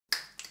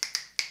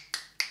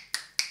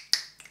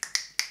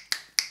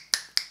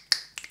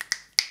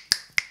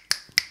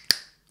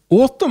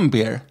autumn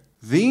beer.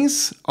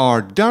 These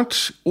are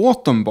Dutch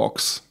autumn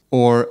bocks,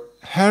 or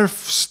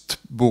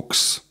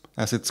herfstboks,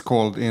 as it's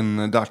called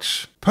in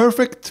Dutch.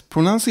 Perfect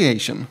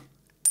pronunciation.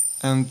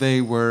 And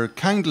they were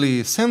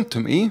kindly sent to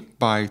me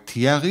by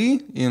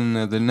Thierry in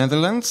the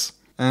Netherlands.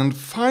 And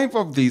 5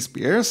 of these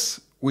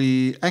beers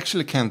we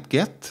actually can't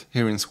get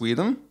here in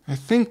Sweden. I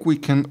think we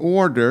can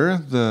order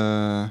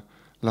the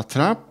La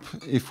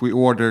Trappe if we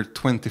order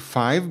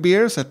 25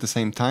 beers at the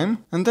same time.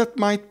 And that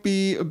might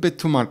be a bit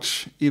too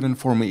much, even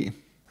for me.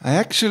 I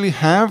actually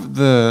have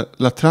the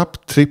La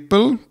Trappe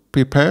Triple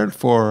prepared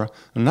for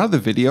another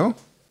video.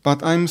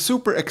 But I'm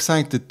super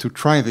excited to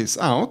try this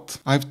out.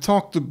 I've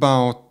talked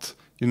about,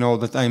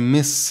 that I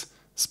miss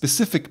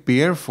specific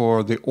beer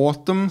for the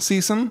autumn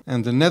season,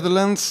 and the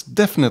Netherlands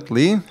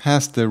definitely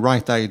has the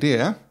right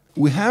idea.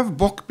 We have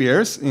bock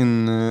beers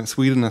in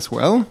Sweden as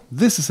well.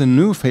 This is a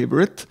new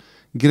favorite,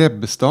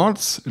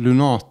 Grebbestad's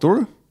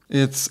Lunator.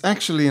 It's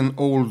actually an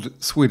old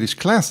Swedish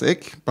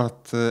classic,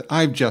 but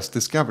I've just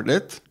discovered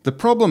it. The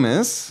problem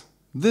is,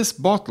 this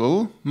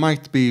bottle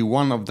might be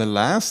one of the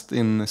last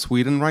in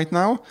Sweden right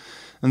now,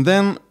 and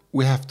then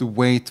we have to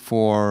wait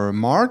for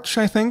March,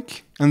 I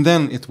think, and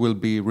then it will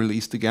be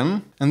released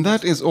again. And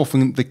that is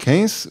often the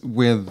case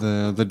with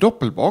the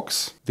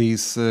Doppelbocks,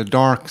 these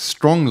dark,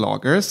 strong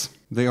lagers.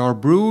 They are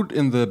brewed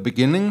in the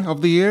beginning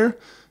of the year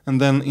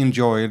and then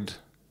enjoyed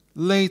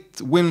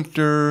late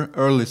winter,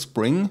 early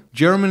spring.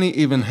 Germany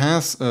even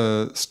has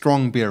a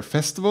strong beer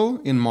festival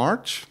in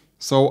March.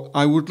 So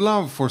I would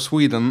love for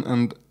Sweden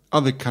and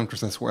other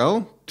countries as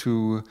well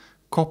to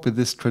copy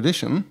this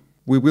tradition.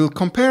 We will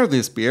compare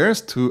these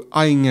beers to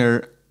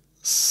Einger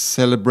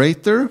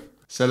Celebrator,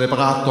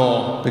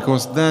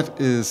 because that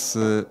is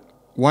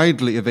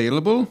widely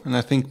available, and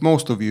I think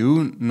most of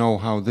you know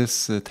how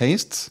this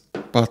tastes.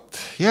 But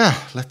yeah,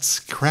 let's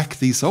crack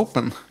these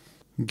open.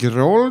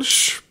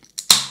 Grolsch,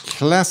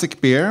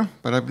 classic beer,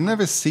 but I've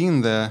never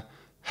seen the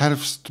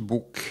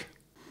herfstbok.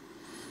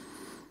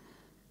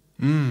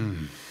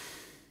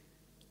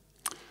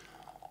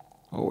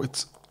 Oh,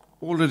 it's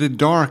already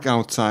dark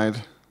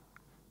outside.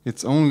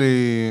 It's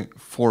only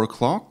 4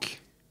 o'clock.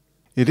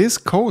 It is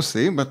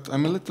cozy, but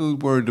I'm a little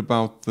worried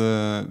about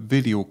the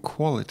video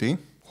quality.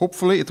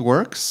 Hopefully it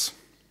works.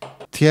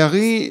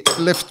 Thierry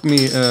left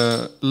me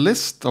a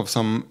list of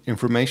some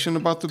information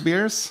about the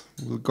beers.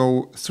 We'll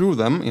go through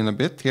them in a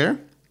bit here.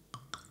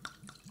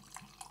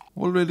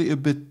 Already a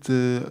bit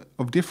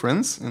of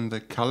difference in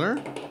the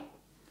color.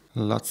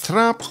 La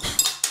Trappe.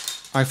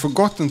 I've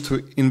forgotten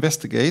to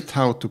investigate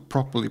how to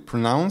properly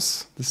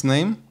pronounce this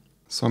name,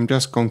 so I'm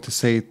just going to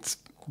say it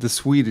the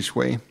Swedish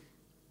way.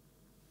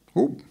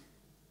 Ooh.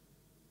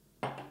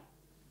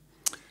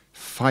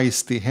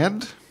 Feisty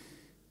head.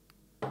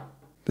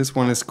 This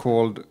one is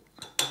called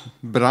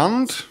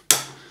Brand.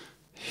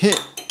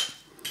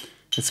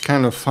 It's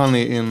kind of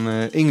funny in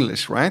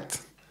English, right?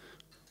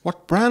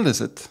 What brand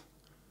is it?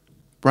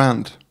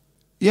 Brand.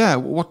 Yeah,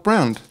 what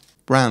brand?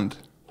 Brand.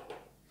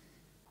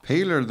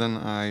 Paler than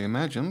I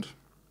imagined.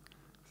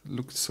 It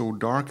looked so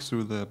dark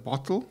through the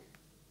bottle.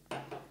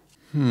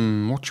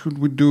 What should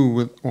we do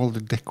with all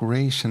the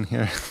decoration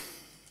here?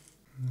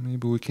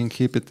 Maybe we can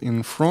keep it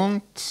in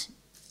front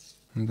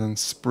and then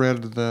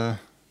spread the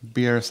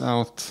beers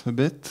out a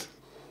bit.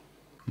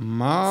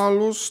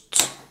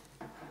 Malust.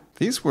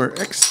 These were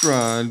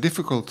extra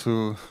difficult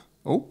to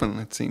open,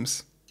 it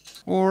seems.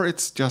 Or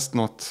it's just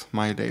not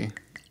my day.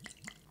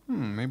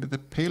 Maybe the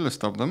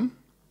palest of them.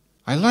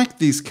 I like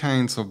these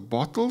kinds of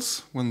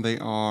bottles when they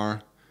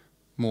are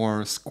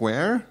more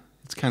square.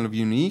 It's kind of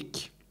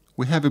unique.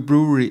 We have a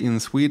brewery in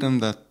Sweden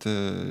that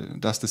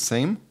does the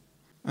same.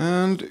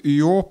 And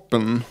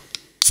Jopen.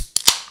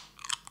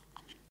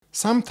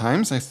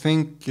 Sometimes I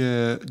think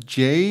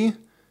J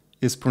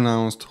is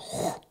pronounced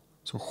H,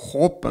 so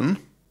Hopen.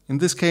 In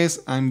this case,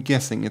 I'm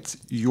guessing it's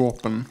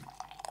Jopen.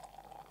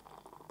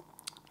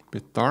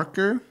 Bit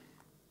darker.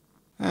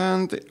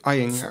 And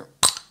Einger.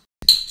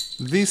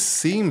 This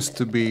seems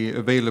to be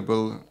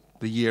available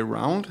the year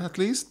round, at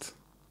least.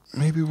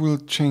 Maybe we'll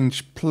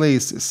change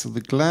places, so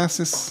the glass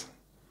is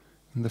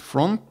in the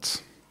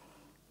front.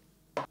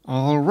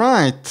 All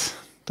right,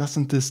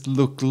 doesn't this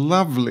look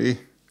lovely?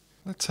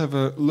 Let's have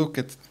a look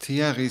at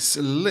Thierry's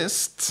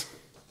list.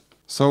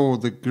 So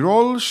the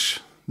Grolsch,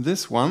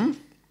 this one,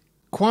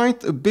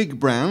 quite a big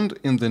brand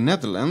in the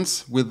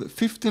Netherlands with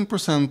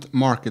 15%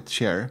 market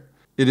share.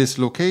 It is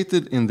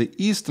located in the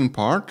eastern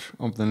part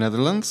of the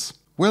Netherlands,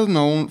 well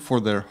known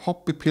for their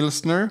hoppy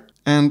pilsner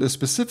and a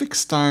specific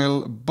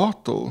style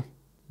bottle,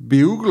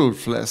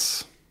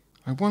 Bugelfles.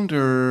 I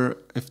wonder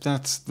if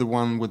that's the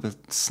one with the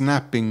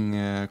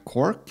snapping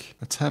cork.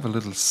 Let's have a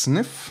little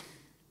sniff.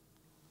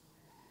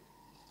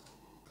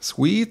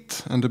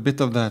 Sweet and a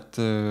bit of that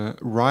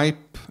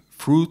ripe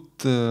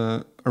fruit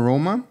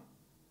aroma.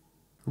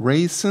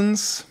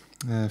 Raisins,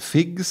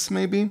 figs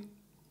maybe.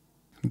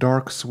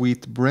 Dark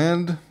sweet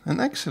bread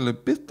and actually a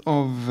bit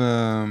of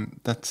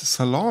that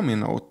salami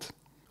note,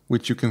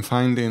 which you can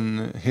find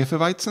in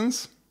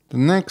Hefeweizens. The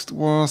next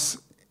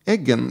was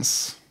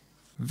Eggens.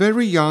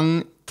 Very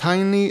young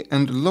tiny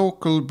and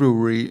local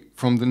brewery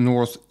from the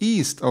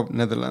northeast of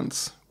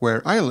Netherlands,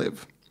 where I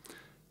live.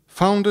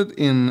 Founded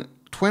in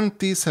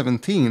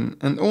 2017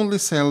 and only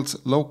sells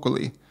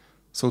locally,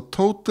 so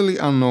totally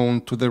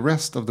unknown to the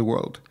rest of the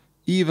world,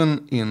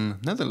 even in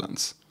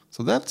Netherlands.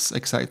 So that's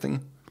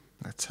exciting.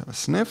 Let's have a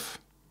sniff.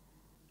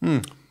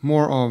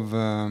 More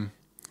of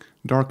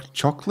dark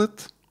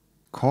chocolate,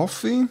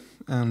 coffee,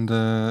 and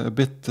a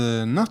bit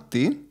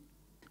nutty.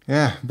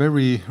 Yeah,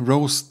 very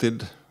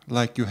roasted,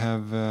 like you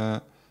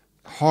have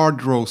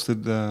hard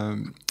roasted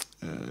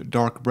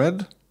dark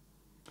bread.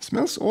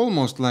 Smells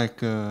almost like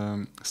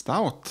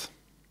stout.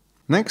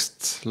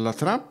 Next, La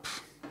Trappe.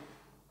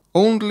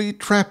 Only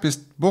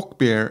Trappist bock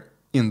beer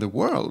in the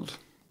world.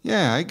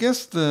 Yeah, I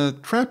guess the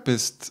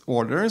Trappist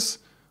orders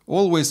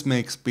always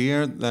makes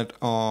beer that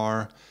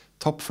are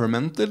top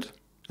fermented,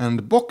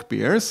 and bock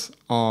beers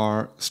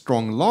are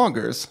strong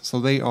lagers, so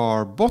they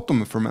are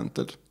bottom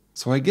fermented.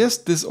 So I guess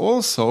this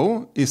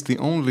also is the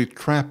only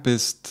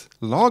Trappist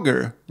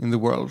lager in the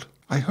world.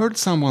 I heard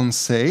someone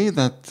say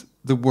that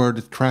the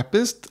word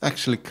Trappist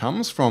actually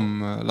comes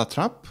from La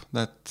Trappe,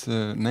 that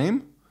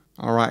name.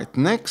 Alright,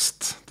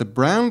 next, the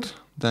brand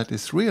that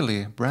is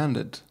really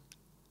branded.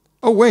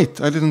 Oh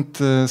wait, I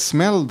didn't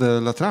smell the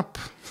La Trappe.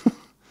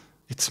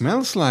 It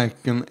smells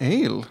like an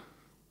ale.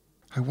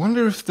 I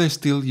wonder if they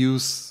still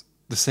use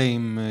the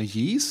same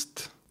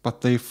yeast,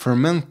 but they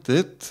ferment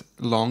it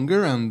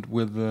longer and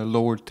with a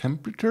lower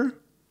temperature.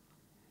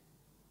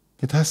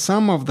 It has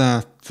some of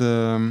that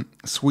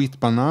sweet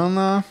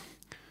banana,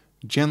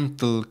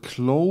 gentle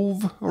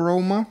clove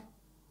aroma,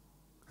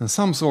 and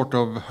some sort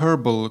of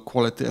herbal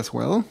quality as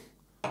well.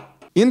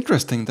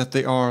 Interesting that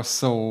they are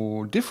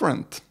so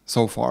different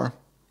so far.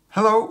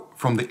 Hello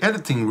from the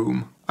editing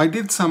room. I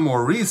did some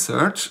more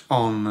research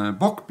on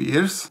bock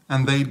beers,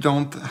 and they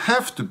don't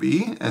have to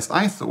be, as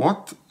I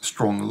thought,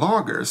 strong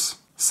lagers.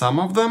 Some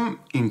of them,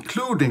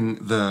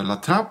 including the La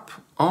Trappe,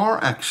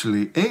 are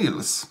actually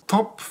ales,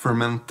 top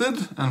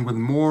fermented and with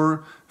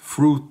more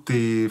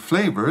fruity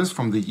flavors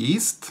from the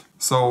yeast.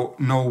 So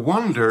no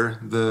wonder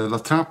the La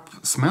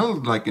Trappe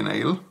smelled like an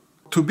ale.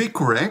 To be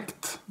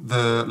correct,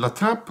 the La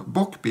Trappe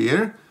bock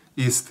beer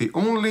is the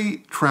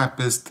only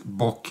Trappist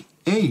bock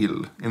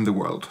ale in the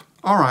world.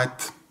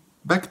 Alright,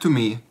 back to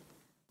me.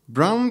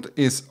 Brand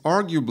is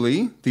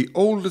arguably the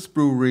oldest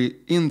brewery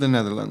in the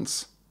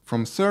Netherlands,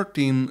 from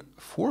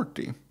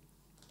 1340.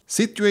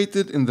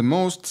 Situated in the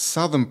most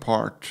southern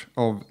part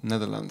of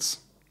Netherlands.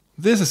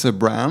 This is a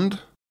brand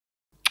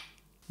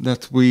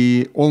that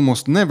we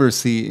almost never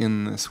see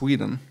in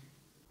Sweden.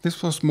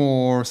 This was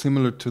more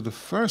similar to the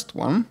first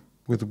one,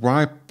 with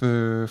ripe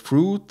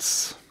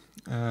fruits,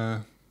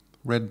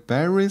 red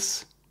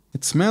berries.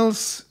 It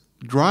smells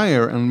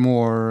drier and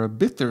more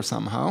bitter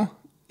somehow,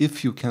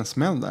 if you can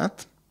smell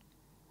that.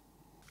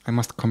 I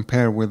must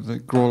compare with the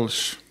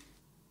Grolsch.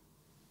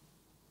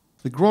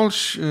 The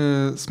Grolsch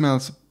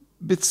smells a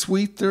bit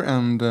sweeter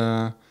and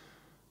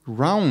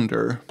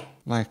rounder,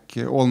 like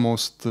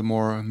almost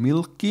more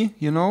milky,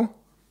 you know.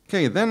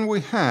 Okay, then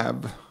we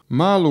have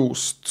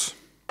Malost.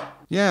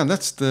 Yeah,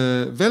 that's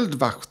the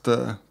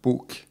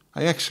herfstbok.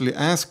 I actually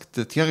asked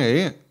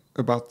Thierry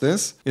about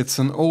this. It's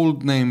an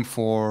old name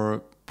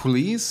for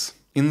police.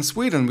 In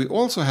Sweden we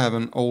also have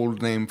an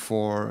old name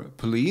for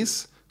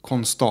police,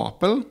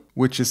 konstapel,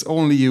 which is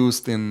only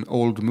used in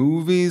old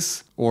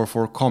movies or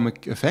for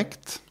comic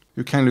effect.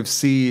 You kind of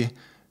see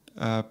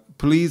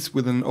police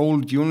with an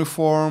old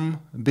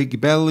uniform,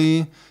 big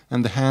belly,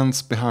 and the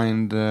hands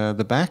behind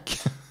the back.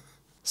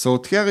 So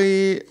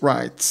Thierry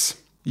writes,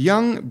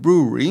 young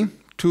brewery,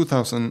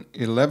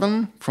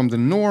 2011, from the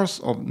north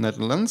of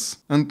Netherlands,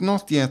 and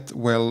not yet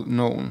well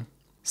known.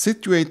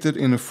 Situated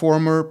in a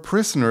former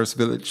prisoners'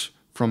 village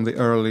from the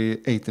early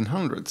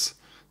 1800s.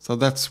 So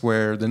that's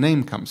where the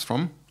name comes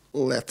from.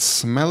 Let's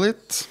smell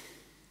it.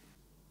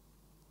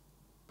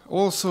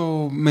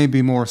 Also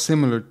maybe more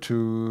similar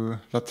to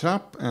La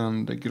Trappe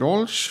and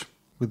Grolsch,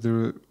 with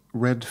the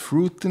red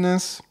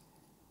fruitiness.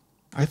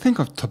 I think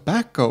of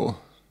tobacco,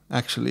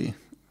 actually.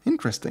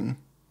 Interesting.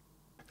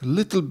 A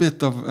little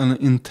bit of an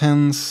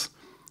intense,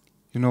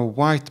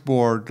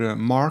 whiteboard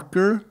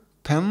marker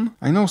pen.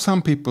 I know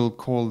some people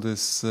call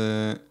this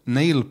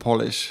nail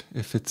polish,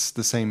 if it's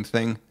the same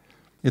thing.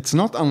 It's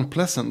not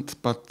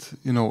unpleasant, but,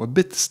 a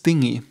bit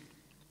stingy.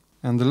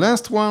 And the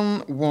last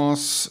one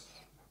was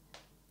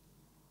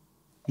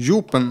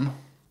Jopen.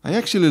 I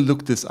actually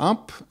looked this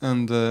up,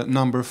 and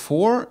number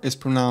 4 is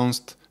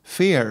pronounced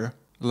fear,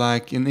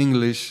 like in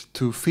English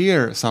to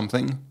fear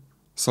something.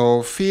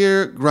 So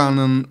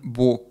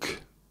herfstbok.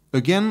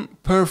 Again,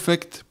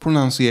 perfect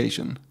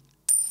pronunciation.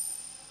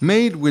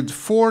 Made with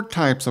 4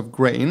 types of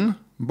grain: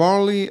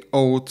 barley,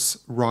 oats,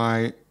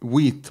 rye,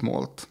 wheat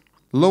malt.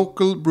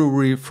 Local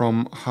brewery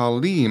from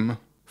Haarlem.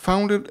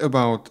 Founded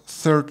about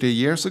 30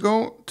 years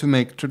ago to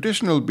make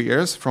traditional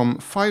beers from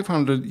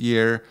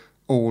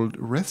 500-year-old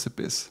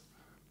recipes.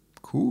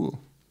 Cool.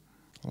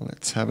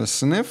 Let's have a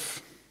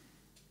sniff.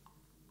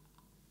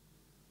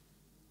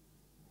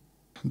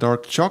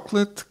 Dark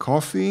chocolate,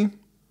 coffee,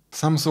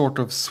 Some sort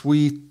of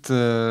sweet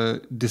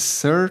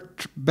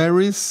dessert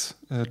berries,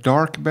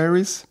 dark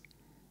berries.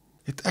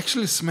 It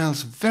actually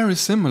smells very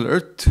similar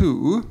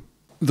to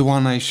the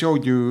one I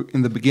showed you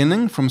in the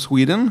beginning from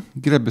Sweden,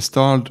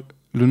 Grebbestad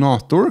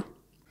Lunator.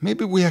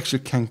 Maybe we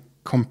actually can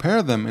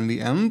compare them in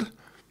the end,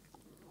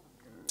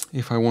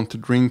 if I want to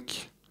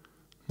drink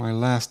my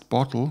last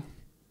bottle.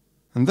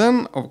 And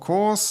then, of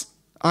course,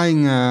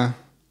 eyeing a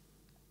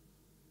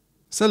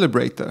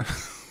celebrator.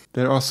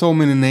 There are so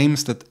many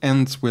names that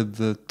ends with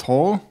the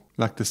to,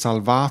 like the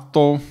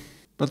Salvato,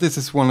 but this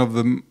is one of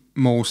the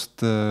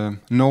most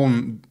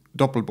known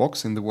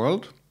doppelbocks in the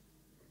world.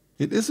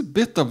 It is a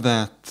bit of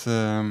that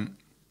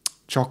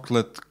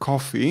chocolate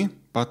coffee,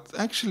 but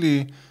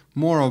actually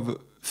more of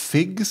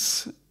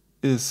figs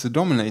is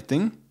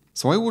dominating.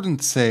 So I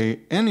wouldn't say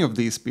any of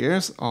these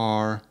beers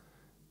are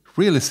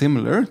really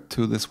similar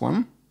to this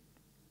one.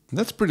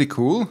 That's pretty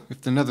cool if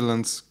the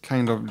Netherlands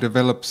kind of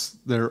develops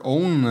their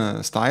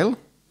own style.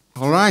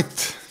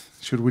 Alright,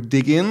 should we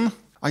dig in?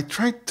 I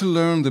tried to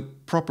learn the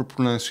proper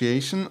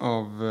pronunciation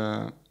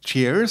of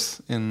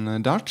cheers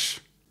in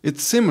Dutch.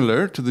 It's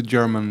similar to the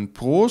German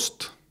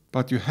Prost,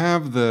 but you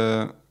have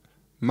the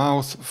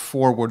mouth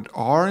forward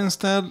R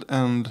instead,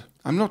 and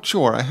I'm not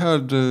sure, I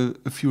heard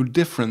a few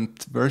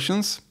different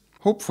versions.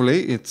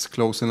 Hopefully it's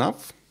close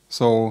enough.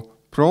 So,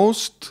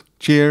 Prost,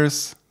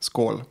 cheers,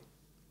 skål.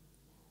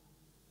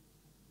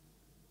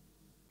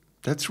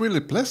 That's really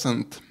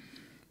pleasant.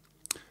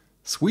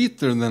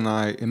 Sweeter than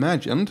I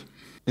imagined.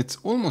 It's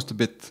almost a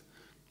bit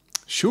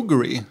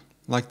sugary,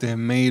 like they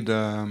made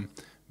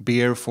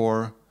beer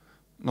for,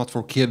 not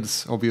for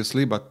kids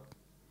obviously, but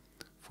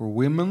for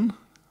women.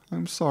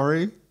 I'm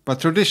sorry. But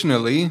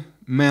traditionally,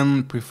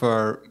 men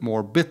prefer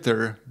more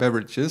bitter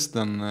beverages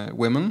than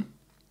women.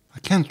 I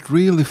can't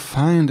really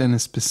find any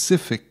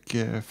specific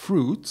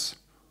fruits.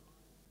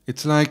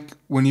 It's like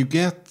when you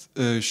get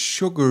a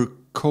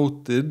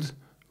sugar-coated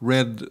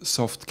red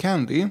soft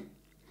candy,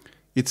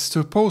 it's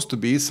supposed to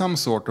be some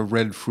sort of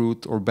red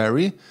fruit or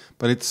berry,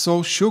 but it's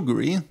so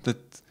sugary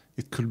that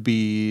it could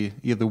be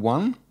either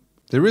one.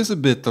 There is a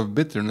bit of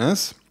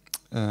bitterness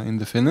in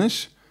the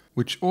finish,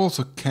 which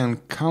also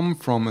can come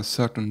from a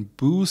certain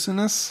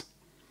booziness.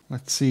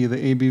 Let's see, the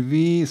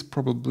ABV is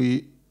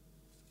probably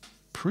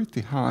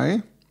pretty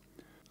high.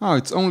 Oh,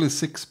 it's only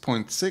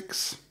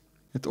 6.6.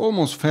 It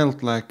almost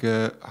felt like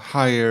a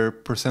higher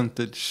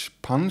percentage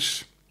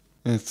punch.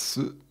 It's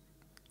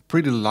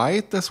pretty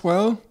light as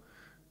well.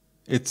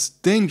 It's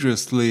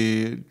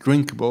dangerously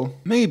drinkable.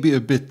 Maybe a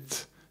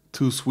bit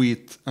too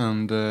sweet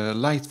and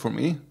light for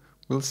me.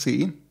 We'll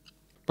see.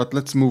 But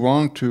let's move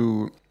on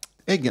to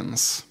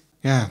Eggens.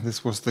 Yeah,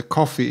 this was the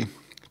coffee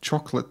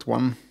chocolate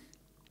one.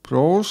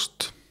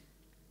 Prost.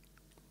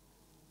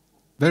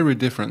 Very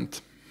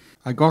different.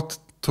 I got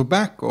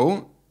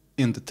tobacco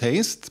in the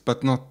taste,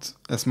 but not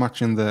as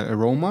much in the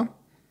aroma.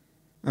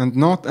 And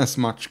not as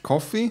much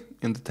coffee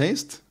in the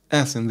taste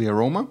as in the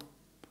aroma.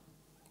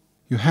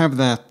 You have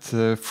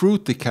that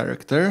fruity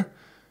character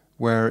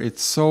where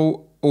it's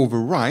so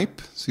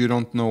overripe, so you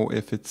don't know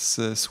if it's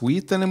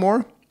sweet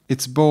anymore.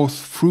 It's both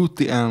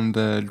fruity and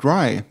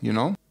dry, you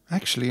know.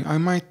 Actually, I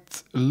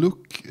might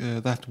look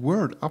that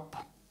word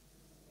up.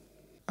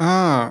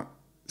 Ah,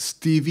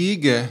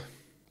 stevige,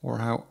 or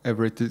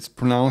however it is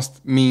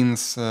pronounced,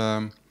 means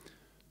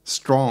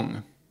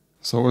strong.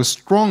 So a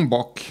strong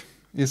bock,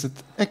 is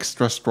it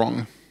extra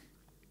strong?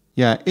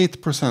 Yeah,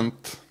 8%.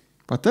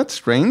 But that's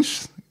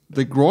strange.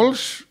 The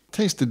Grolsch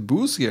tasted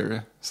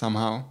boozier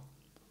somehow.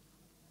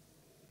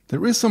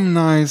 There is some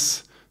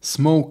nice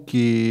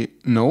smoky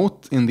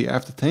note in the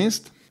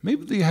aftertaste.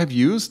 Maybe they have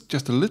used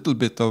just a little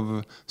bit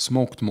of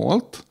smoked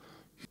malt.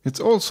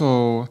 It's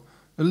also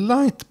a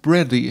light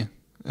bready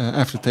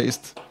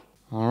aftertaste.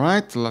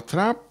 Alright, La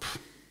Trappe.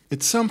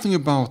 It's something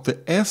about the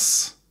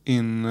S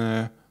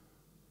in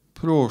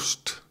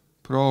Prost.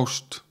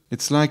 Prost.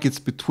 It's like it's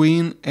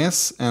between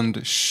S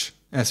and sh.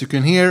 As you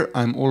can hear,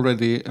 I'm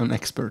already an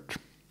expert.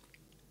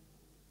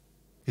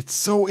 It's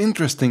so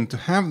interesting to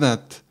have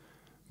that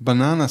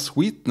banana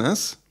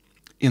sweetness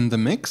in the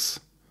mix,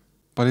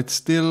 but it's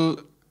still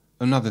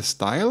another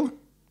style.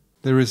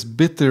 There is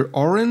bitter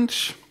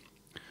orange,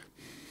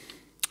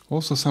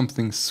 also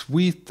something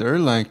sweeter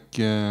like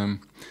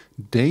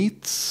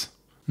dates,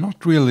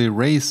 not really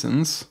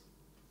raisins.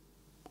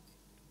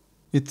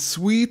 It's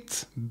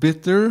sweet,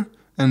 bitter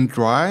and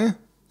dry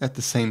at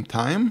the same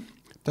time.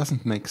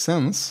 Doesn't make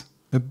sense.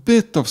 A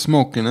bit of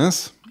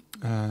smokiness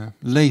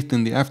late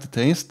in the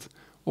aftertaste,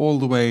 all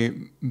the way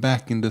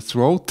back in the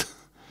throat.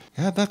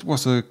 Yeah, that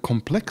was a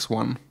complex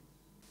one.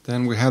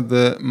 Then we had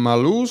the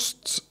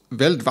Maloost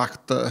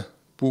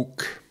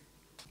herfstbok.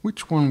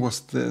 Which one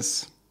was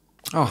this?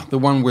 Ah, the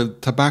one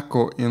with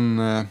tobacco in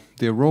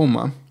the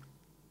aroma.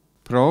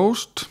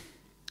 Prost.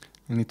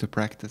 I need to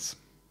practice.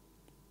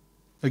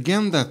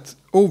 Again, that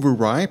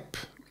overripe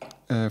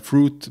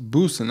fruit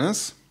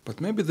booziness, but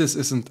maybe this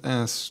isn't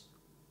as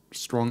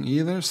strong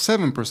either.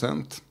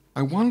 7%.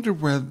 I wonder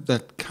where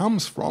that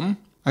comes from.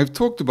 I've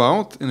talked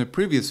about in a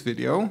previous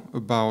video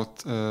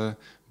about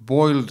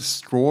boiled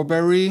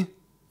strawberry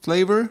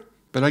flavor.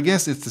 But I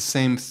guess it's the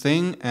same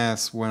thing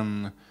as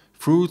when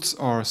fruits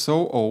are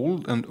so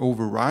old and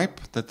overripe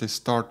that they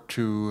start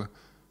to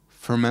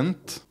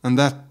ferment. And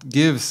that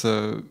gives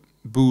a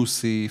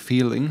boozy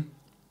feeling.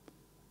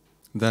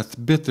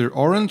 That bitter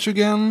orange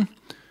again.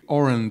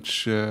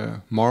 Orange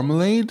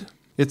marmalade.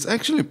 It's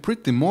actually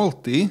pretty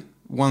malty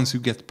once you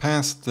get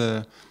past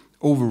the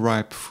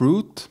overripe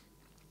fruit.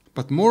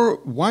 But more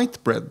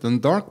white bread than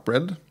dark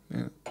bread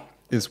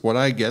is what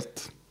I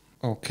get.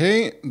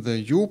 Okay,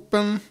 the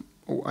Jopen.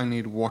 Oh, I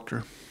need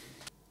water.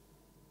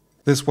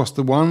 This was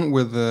the one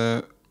with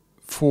the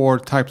 4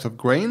 types of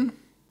grain,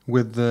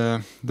 with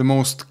the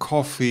most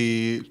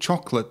coffee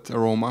chocolate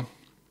aroma.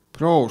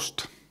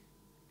 Prost!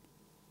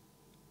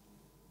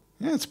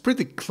 Yeah, it's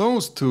pretty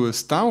close to a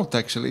stout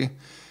actually.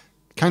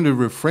 Kind of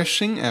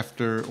refreshing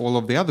after all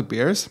of the other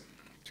beers.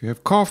 So you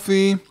have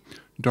coffee,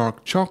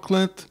 dark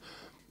chocolate,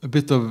 a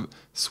bit of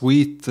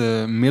sweet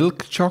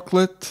milk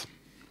chocolate,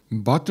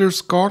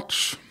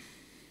 butterscotch,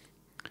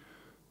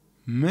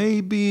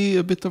 maybe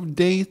a bit of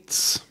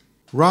dates,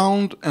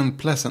 round and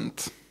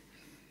pleasant.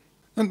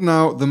 And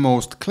now the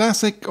most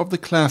classic of the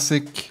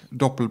classic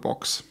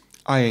doppelbocks,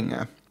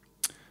 Einge.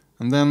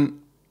 And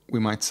then we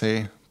might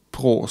say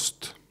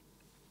Prost.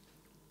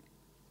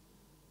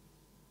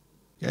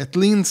 Yeah, it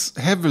leans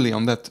heavily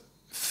on that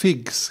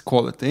figs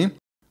quality,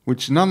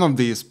 which none of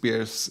these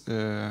beers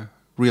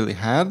really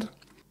had.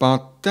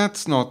 But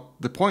that's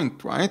not the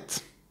point,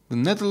 right? The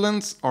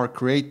Netherlands are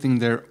creating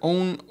their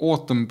own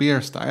autumn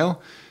beer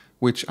style,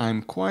 which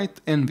I'm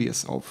quite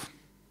envious of.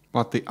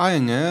 But the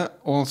Einge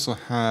also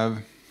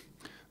have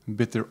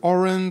bitter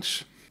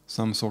orange,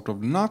 some sort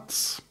of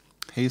nuts,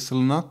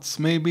 hazelnuts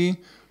maybe,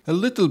 a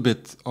little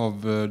bit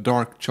of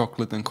dark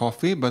chocolate and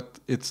coffee, but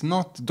it's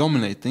not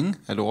dominating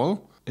at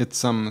all. It's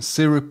some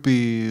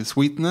syrupy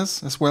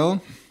sweetness as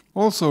well.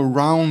 Also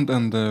round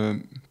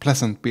and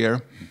pleasant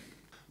beer.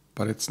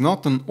 But it's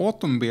not an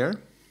autumn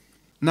beer.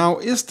 Now,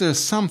 is there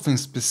something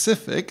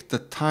specific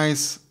that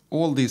ties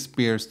all these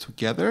beers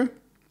together?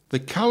 The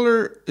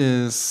color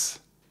is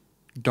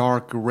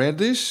dark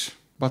reddish,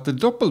 but the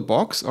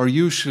doppelbocks are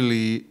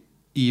usually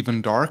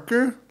even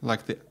darker,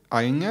 like the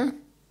Einge.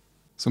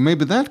 So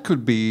maybe that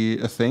could be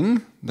a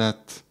thing,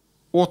 that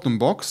autumn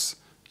bocks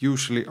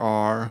usually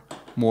are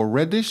more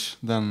reddish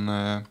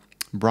than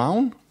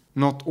brown.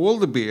 Not all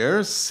the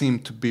beers seem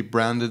to be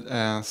branded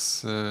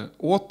as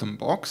autumn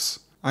bocks.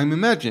 I'm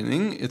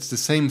imagining it's the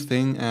same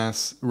thing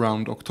as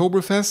around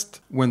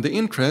Oktoberfest, when the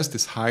interest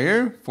is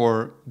higher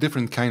for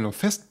different kind of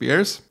fest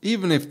beers.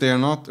 Even if they are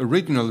not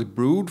originally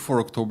brewed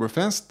for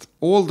Oktoberfest,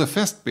 all the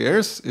fest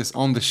beers is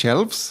on the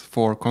shelves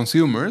for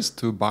consumers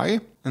to buy.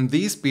 And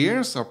these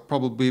beers are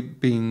probably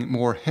being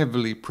more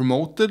heavily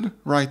promoted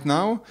right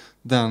now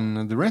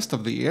than the rest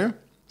of the year.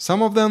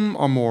 Some of them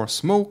are more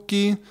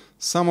smoky,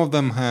 some of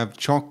them have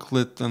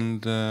chocolate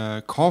and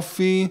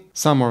coffee,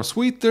 some are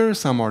sweeter,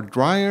 some are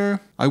drier.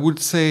 I would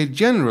say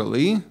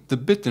generally the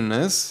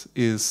bitterness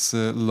is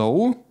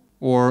low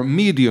or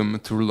medium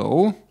to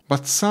low,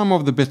 but some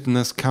of the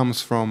bitterness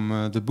comes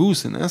from the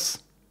booziness.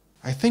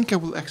 I think I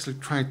will actually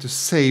try to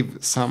save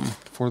some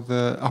for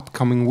the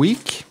upcoming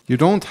week. You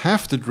don't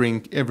have to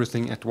drink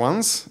everything at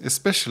once,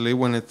 especially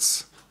when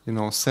it's,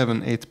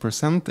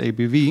 7-8%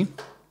 ABV.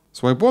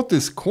 So I bought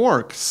these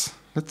corks.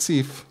 Let's see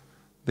if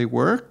they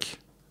work.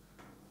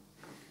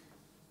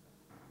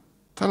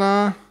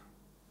 Ta-da!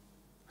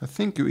 I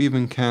think you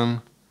even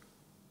can...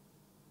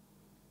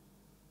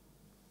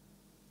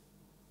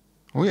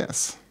 Oh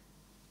yes.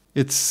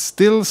 It's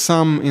still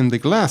some in the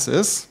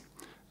glasses,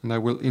 and I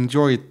will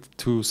enjoy it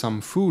to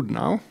some food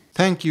now.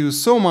 Thank you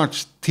so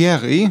much,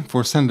 Thierry,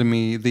 for sending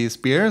me these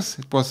beers.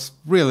 It was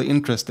really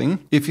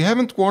interesting. If you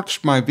haven't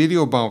watched my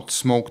video about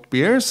smoked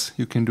beers,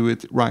 you can do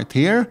it right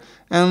here.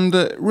 And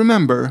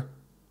remember,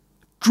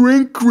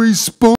 drink responsibly.